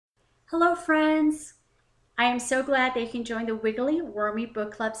Hello, friends! I am so glad that you can join the Wiggly Wormy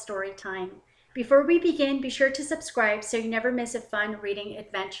Book Club story time. Before we begin, be sure to subscribe so you never miss a fun reading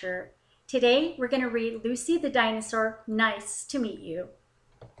adventure. Today, we're going to read Lucy the Dinosaur. Nice to meet you.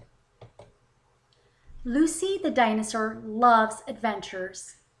 Lucy the dinosaur loves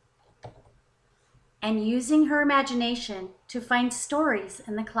adventures and using her imagination to find stories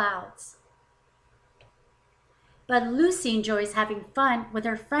in the clouds. But Lucy enjoys having fun with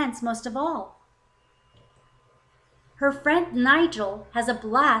her friends most of all. Her friend Nigel has a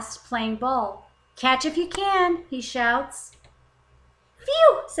blast playing ball. "Catch if you can," he shouts.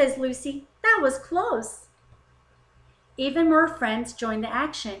 "Phew," says Lucy, "that was close." Even more friends join the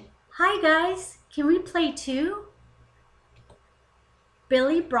action. "Hi guys, can we play too?"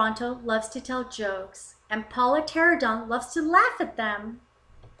 Billy Bronto loves to tell jokes, and Paula Pterodon loves to laugh at them.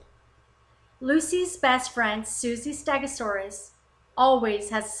 Lucy's best friend, Susie Stegosaurus, always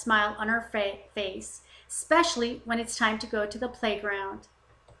has a smile on her face, especially when it's time to go to the playground.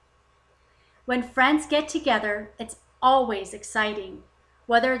 When friends get together, it's always exciting,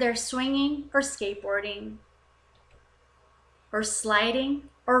 whether they're swinging or skateboarding, or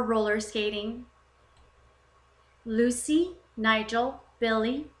sliding or roller skating. Lucy, Nigel,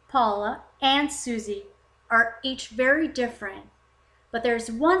 Billy, Paula, and Susie are each very different, but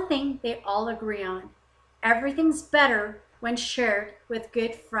there's one thing they all agree on. Everything's better when shared with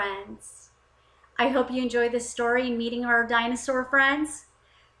good friends. I hope you enjoyed this story and meeting our dinosaur friends.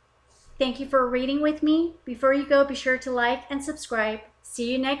 Thank you for reading with me. Before you go, be sure to like and subscribe. See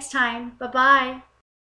you next time. Bye-bye.